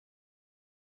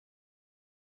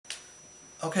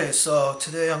Okay, so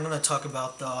today I'm going to talk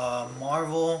about the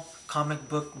Marvel comic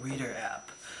book reader app.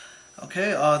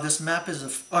 Okay, this app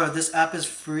is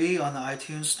free on the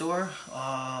iTunes store.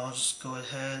 I'll just go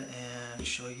ahead and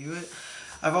show you it.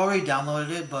 I've already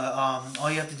downloaded it, but all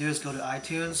you have to do is go to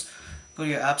iTunes, go to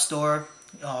your app store,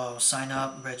 sign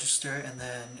up, register, and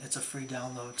then it's a free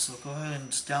download. So go ahead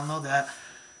and just download that.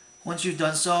 Once you've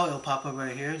done so, it'll pop up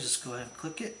right here. Just go ahead and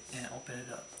click it and open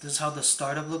it up. This is how the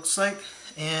startup looks like.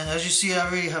 And as you see, I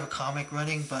already have a comic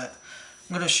running, but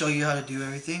I'm going to show you how to do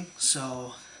everything.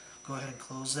 So go ahead and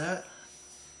close that.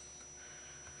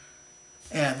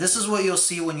 And this is what you'll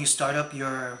see when you start up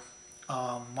your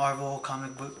Marvel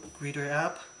comic book reader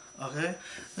app. Okay,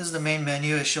 this is the main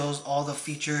menu. It shows all the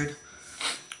featured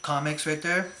comics right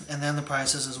there, and then the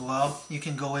prices as well. You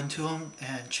can go into them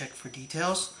and check for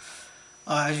details.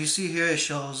 As you see here, it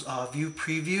shows view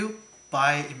preview,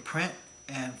 buy in print,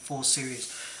 and full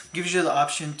series. Gives you the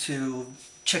option to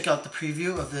check out the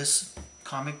preview of this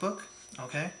comic book.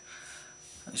 Okay,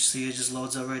 you see it just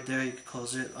loads up right there. You can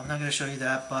close it. I'm not going to show you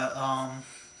that, but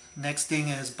next thing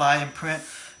is buy in print.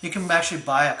 You can actually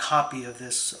buy a copy of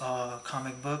this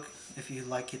comic book if you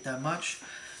like it that much,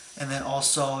 and then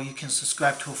also you can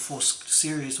subscribe to a full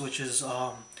series, which is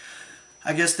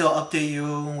I guess they'll update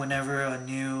you whenever a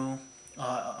new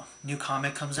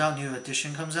comic comes out, new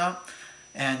edition comes out,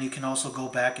 and you can also go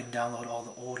back and download all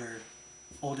the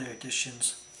older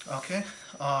editions. Okay,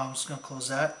 I'm just gonna close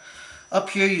that. Up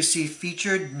here you see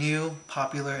featured, new,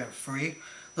 popular, and free.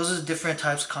 Those are the different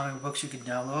types of comic books you can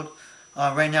download.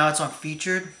 Right now it's on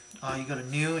featured. You go to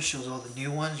new, it shows all the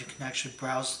new ones. You can actually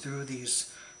browse through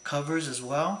these covers as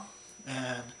well.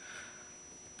 And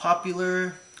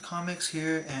popular comics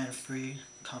here and free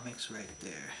comics right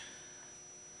there.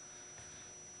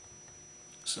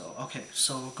 So okay,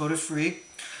 so go to free.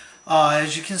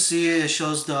 As you can see, it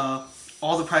shows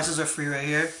all the prices are free right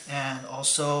here, and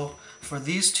also for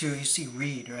these two, you see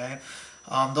read, right?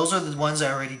 Those are the ones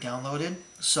I already downloaded,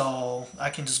 so I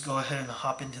can just go ahead and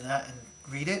hop into that and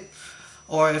read it.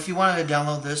 Or if you wanted to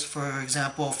download this, for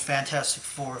example, Fantastic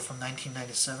Four from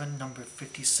 1997, number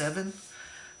 57.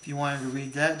 If you wanted to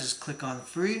read that, just click on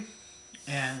free,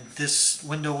 and this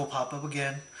window will pop up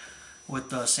again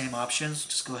with the same options.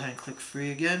 Just go ahead and click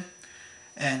free again,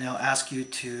 and it'll ask you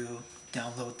to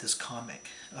download this comic.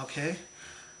 Okay.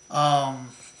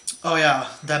 Oh yeah,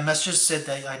 that message said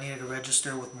that I needed to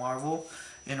register with Marvel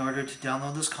in order to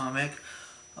download this comic.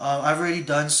 I've already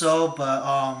done so, but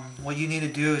what you need to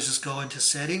do is just go into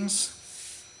settings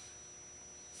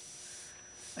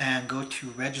and go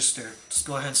to register. Just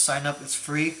go ahead and sign up. It's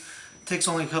free. It takes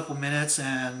only a couple minutes,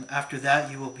 and after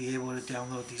that you will be able to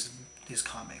download these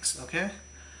comics. Okay.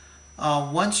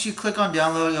 Once you click on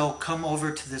download, it'll come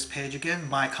over to this page again,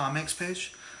 my comics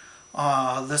page.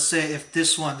 Let's say if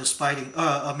this one,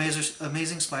 the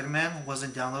Amazing Spider-Man,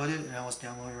 wasn't downloaded and I was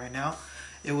downloading right now,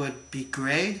 it would be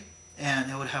gray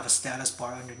and it would have a status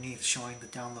bar underneath showing the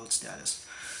download status.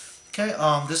 Okay,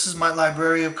 this is my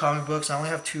library of comic books. I only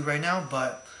have 2 right now,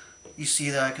 but you see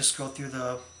that I can scroll through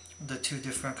the 2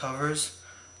 different covers.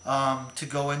 To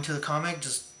go into the comic,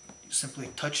 just simply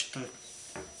touch the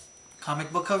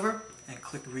comic book cover and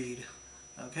click read.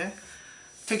 Okay,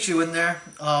 takes you in there.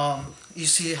 You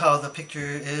see how the picture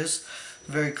is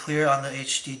very clear on the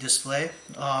HD display.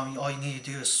 All you need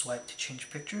to do is swipe to change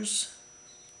pictures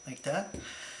like that.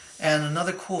 And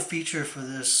another cool feature for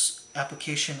this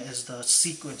application is the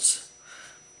sequence.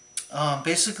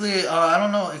 Basically, I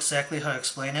don't know exactly how to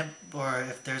explain it or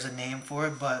if there's a name for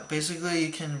it, but basically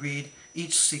you can read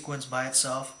each sequence by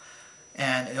itself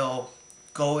and it'll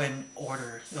go in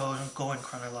order. It'll go in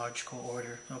chronological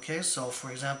order. Okay, so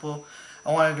for example,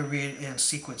 I wanted to read in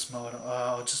sequence mode.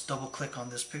 I'll just double click on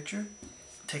this picture.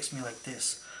 It takes me like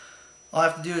this. All I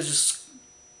have to do is just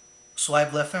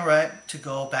swipe left and right to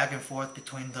go back and forth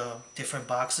between the different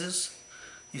boxes.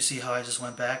 You see how I just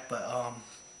went back, but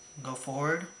go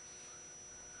forward,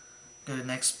 go to the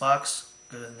next box,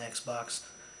 go to the next box,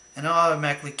 and it'll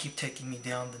automatically keep taking me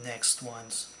down the next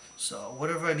ones. So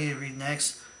whatever I need to read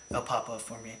next, it'll pop up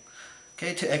for me.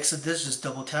 Okay, to exit this, just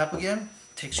double tap again.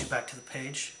 Takes you back to the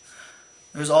page.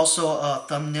 There's also a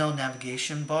thumbnail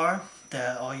navigation bar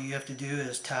that all you have to do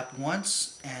is tap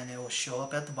once and it will show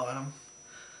up at the bottom.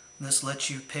 This lets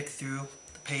you pick through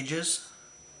the pages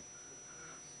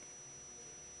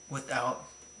without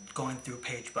going through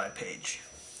page by page.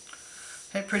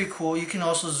 Okay, pretty cool. You can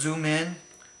also zoom in,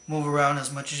 move around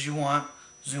as much as you want,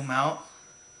 zoom out,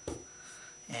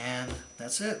 and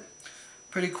that's it.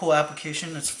 Pretty cool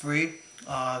application. It's free.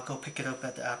 Go pick it up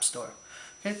at the App Store.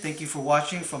 Okay, thank you for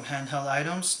watching from Handheld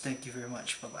Items. Thank you very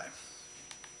much. Bye-bye.